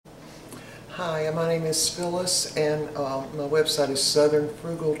Hi, my name is Phyllis and my website is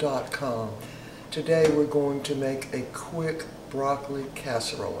southernfrugal.com. Today we're going to make a quick broccoli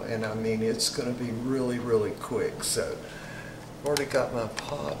casserole, and I mean it's going to be really quick. So I've already got my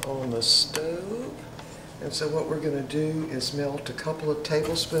pot on the stove, and so what we're going to do is melt a couple of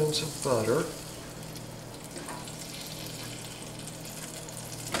tablespoons of butter.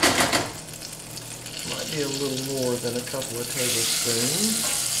 Might be a little more than a couple of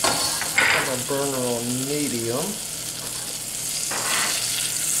tablespoons. I'm going to burn her on medium.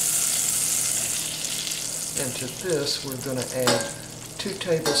 And to this we're going to add 2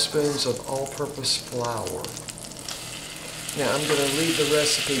 tablespoons of all-purpose flour. Now I'm going to leave the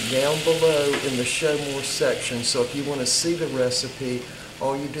recipe down below in the Show More section, so if you want to see the recipe,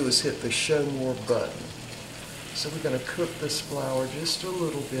 all you do is hit the Show More button. So we're going to cook this flour just a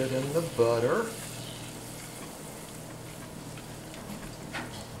little bit in the butter.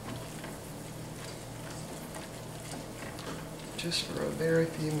 Just for a very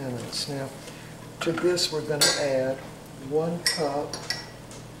few minutes. Now, to this we're going to add 1 cup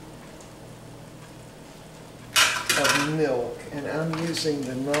of milk, and I'm using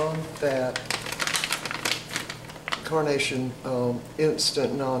the non-fat Carnation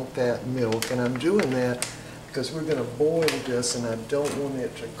instant non-fat milk, and I'm doing that because we're going to boil this and I don't want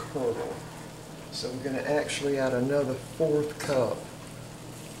it to curdle. So we're going to actually add another 1/4 cup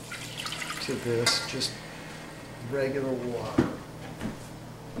to this, just regular water.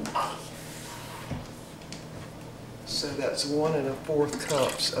 So that's 1 1/4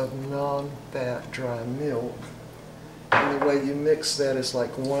 cups of non-fat dry milk. And the way you mix that is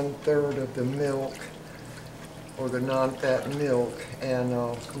like 1/3 of the milk, or the non-fat milk, and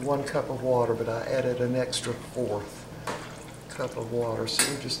 1 cup of water, but I added an extra 1/4 cup of water. So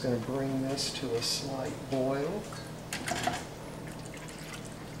we're just going to bring this to a slight boil.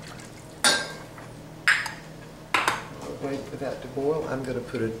 Wait for that to boil. I'm going to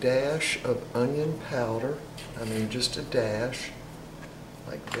put a dash of onion powder. I mean just a dash,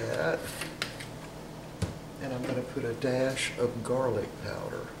 like that. And I'm going to put a dash of garlic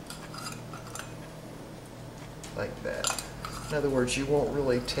powder, like that. In other words, you won't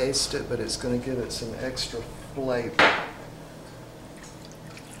really taste it, but it's going to give it some extra flavor.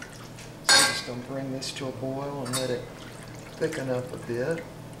 So I'm just going to bring this to a boil and let it thicken up a bit.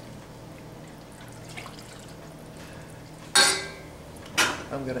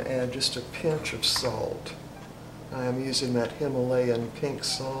 I'm going to add just a pinch of salt. I am using that Himalayan pink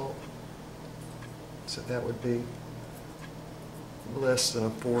salt, so that would be less than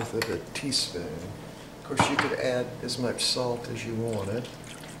 1/4 of a teaspoon. Of course, you could add as much salt as you wanted.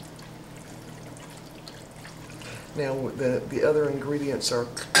 Now, the other ingredients are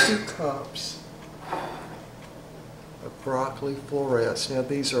 2 cups of broccoli florets. Now,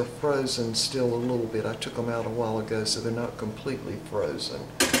 these are frozen still a little bit. I took them out a while ago, so they're not completely frozen.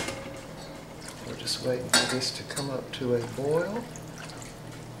 We're just waiting for this to come up to a boil.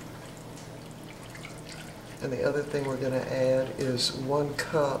 And the other thing we're going to add is 1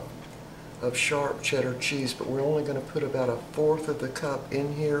 cup of sharp cheddar cheese, but we're only going to put about 1/4 of the cup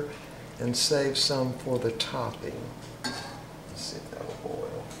in here and save some for the topping. Let's see if that will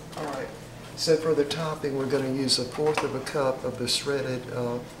boil. Alright, so for the topping we're going to use 1/4 of a cup of the shredded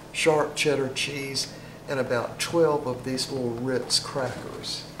sharp cheddar cheese and about 12 of these little Ritz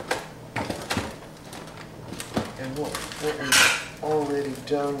Crackers. And what we've already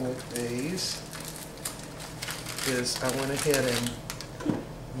done with these is I went ahead and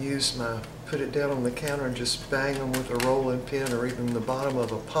put it down on the counter and just bang them with a rolling pin or even the bottom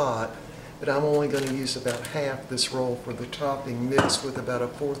of a pot. But I'm only going to use about half this roll for the topping, mixed with about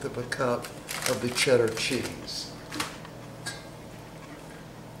 1/4 of a cup of the cheddar cheese.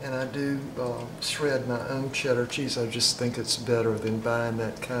 And I do shred my own cheddar cheese. I just think it's better than buying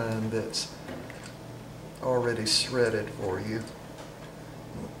that kind that's already shredded for you.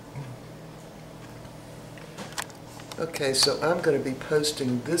 Okay, so I'm going to be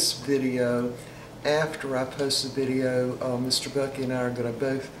posting this video after I post the video. Mr. Bucky and I are going to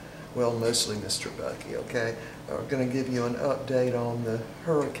both, well, mostly Mr. Bucky, okay, are going to give you an update on the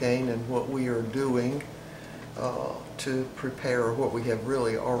hurricane and what we are doing to prepare, or what we have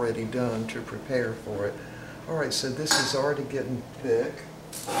really already done to prepare for it. Alright, so this is already getting thick.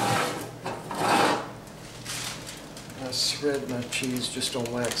 I shred my cheese just on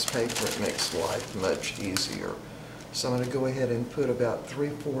wax paper. It makes life much easier. So I'm going to go ahead and put about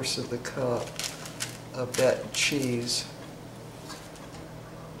 3/4 of the cup of that cheese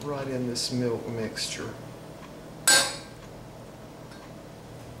right in this milk mixture.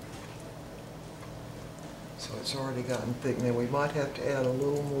 So it's already gotten thick. Now we might have to add a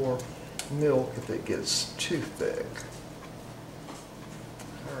little more milk if it gets too thick.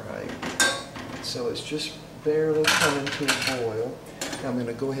 Alright, so it's just barely coming to a boil. Now I'm going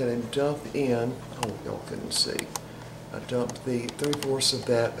to go ahead and dump in, oh y'all couldn't see, I dumped the 3/4 of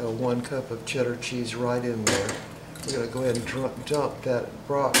that 1 cup of cheddar cheese right in there. We're going to go ahead and dump that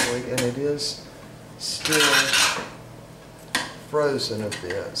broccoli, and it is still frozen a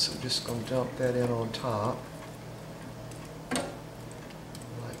bit, so we're just going to dump that in on top,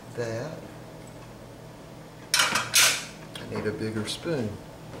 like that. I need a bigger spoon.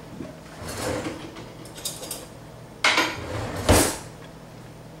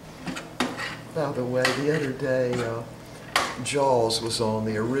 By the way, the other day, Jaws was on,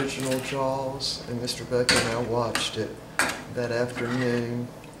 the original Jaws, and Mr. Becky and I watched it that afternoon.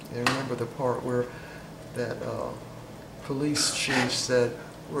 And remember the part where that police chief said,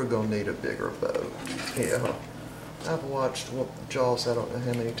 "We're going to need a bigger boat." Yeah, I've watched Jaws I don't know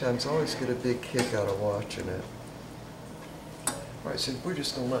how many times. I always get a big kick out of watching it. All right, so we're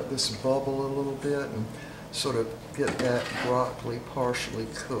just going to let this bubble a little bit and sort of get that broccoli partially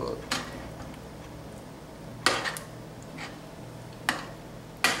cooked.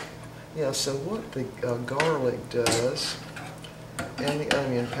 Yeah, so what the garlic does, and the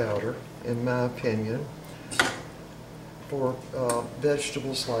onion powder, in my opinion, for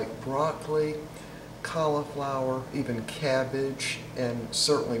vegetables like broccoli, cauliflower, even cabbage, and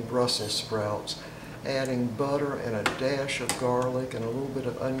certainly Brussels sprouts, adding butter and a dash of garlic and a little bit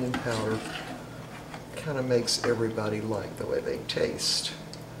of onion powder kind of makes everybody like the way they taste.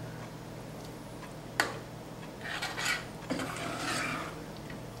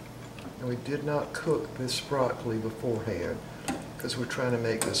 And we did not cook this broccoli beforehand because we're trying to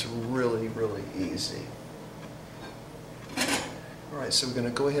make this really, really easy. All right, so we're going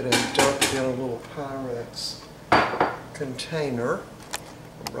to go ahead and dump it in a little Pyrex container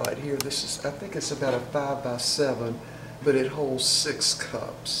right here. This is, I think it's about a 5 by 7, but it holds 6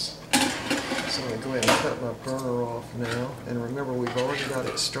 cups. So I'm going to go ahead and cut my burner off now. And remember, we've already got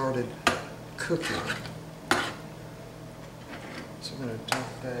it started cooking. So I'm going to dump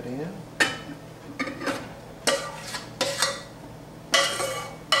that in.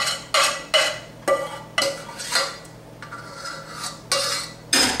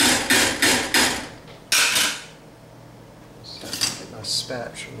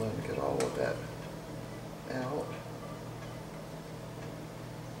 Spatula and get all of that out.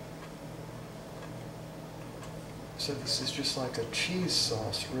 So this is just like a cheese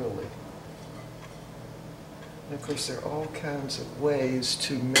sauce, really. And of course, there are all kinds of ways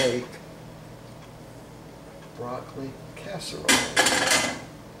to make broccoli casserole.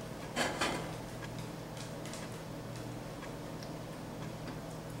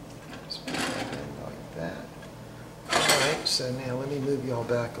 Just put that in like that. So now let me move y'all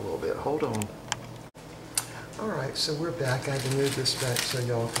back a little bit. Hold on. Alright, so we're back. I had to move this back so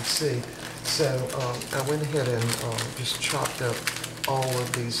y'all can see. So I went ahead and just chopped up all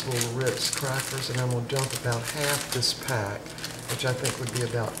of these little Ritz Crackers, and I'm going to dump about half this pack, which I think would be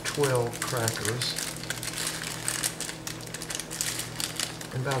about 12 crackers.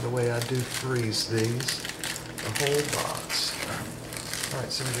 And by the way, I do freeze these, the whole box.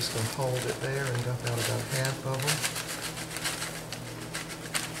 Alright, so we're just going to hold it there and dump out about half of them.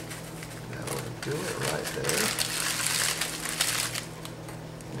 Do it right there.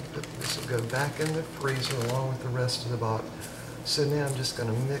 This will go back in the freezer along with the rest of the box. So now I'm just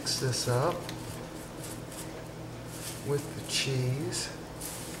going to mix this up with the cheese.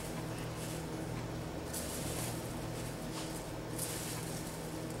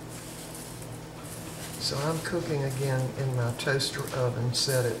 So I'm cooking again in my toaster oven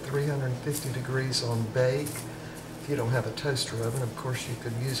set at 350 degrees on bake. If you don't have a toaster oven, of course you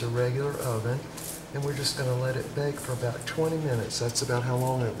could use a regular oven. And we're just going to let it bake for about 20 minutes. That's about how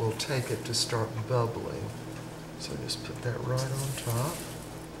long it will take it to start bubbling. So just put that right on top.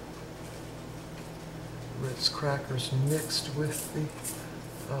 Ritz Crackers mixed with the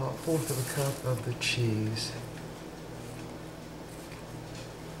 1/4 of a cup of the cheese.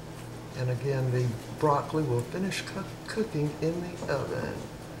 And again, the broccoli will finish cooking in the oven.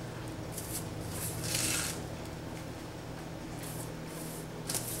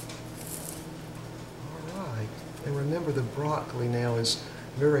 And remember, the broccoli now is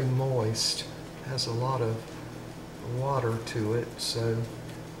very moist, has a lot of water to it, so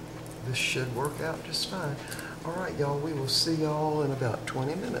this should work out just fine. All right, y'all, we will see y'all in about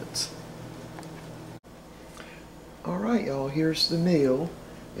 20 minutes. All right, y'all, here's the meal,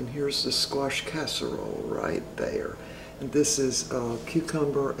 and here's the squash casserole right there. And this is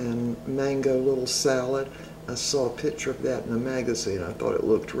cucumber and mango little salad. I saw a picture of that in a magazine. I thought it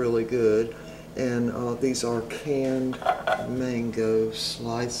looked really good. And these are canned mango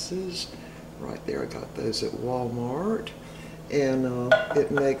slices. Right there, I got those at Walmart. And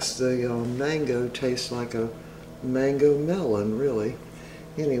it makes the mango taste like a mango melon, really.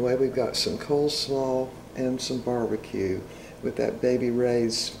 Anyway, we've got some coleslaw and some barbecue with that Baby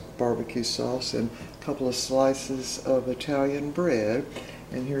Ray's barbecue sauce and a couple of slices of Italian bread.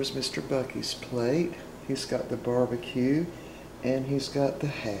 And here's Mr. Bucky's plate. He's got the barbecue and he's got the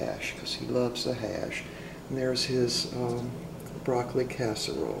hash because he loves the hash. And there's his broccoli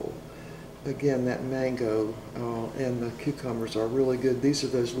casserole. Again, that mango and the cucumbers are really good. These are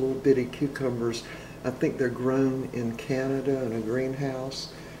those little bitty cucumbers. I think they're grown in Canada in a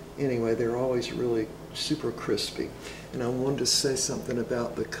greenhouse. Anyway, they're always really super crispy. And I wanted to say something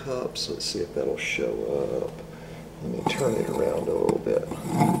about the cups. Let's see if that'll show up. Let me turn it around a little bit.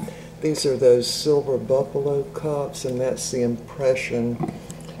 These are those silver buffalo cups, and that's the impression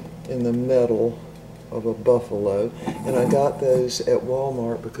in the metal of a buffalo. And I got those at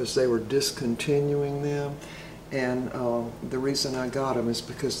Walmart because they were discontinuing them. And the reason I got them is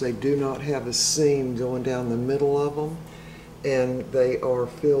because they do not have a seam going down the middle of them. And they are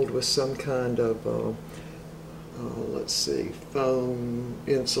filled with some kind of, let's see, foam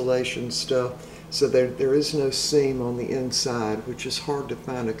insulation stuff. So there is no seam on the inside, which is hard to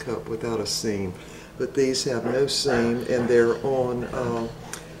find a cup without a seam. But these have no seam, and they're on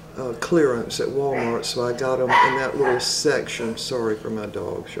clearance at Walmart, so I got them in that little section. Sorry for my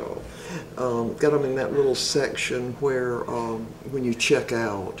dogs, y'all. Got them in that little section where when you check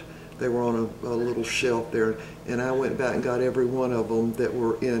out, they were on a little shelf there, and I went back and got every one of them that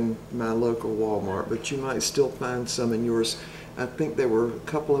were in my local Walmart, but you might still find some in yours. I think there were a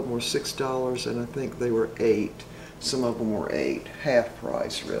couple of them were $6, and I think they were $8. Some of them were $8, half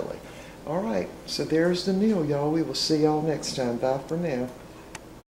price really. All right, so there's the meal, y'all. We will see y'all next time. Bye for now.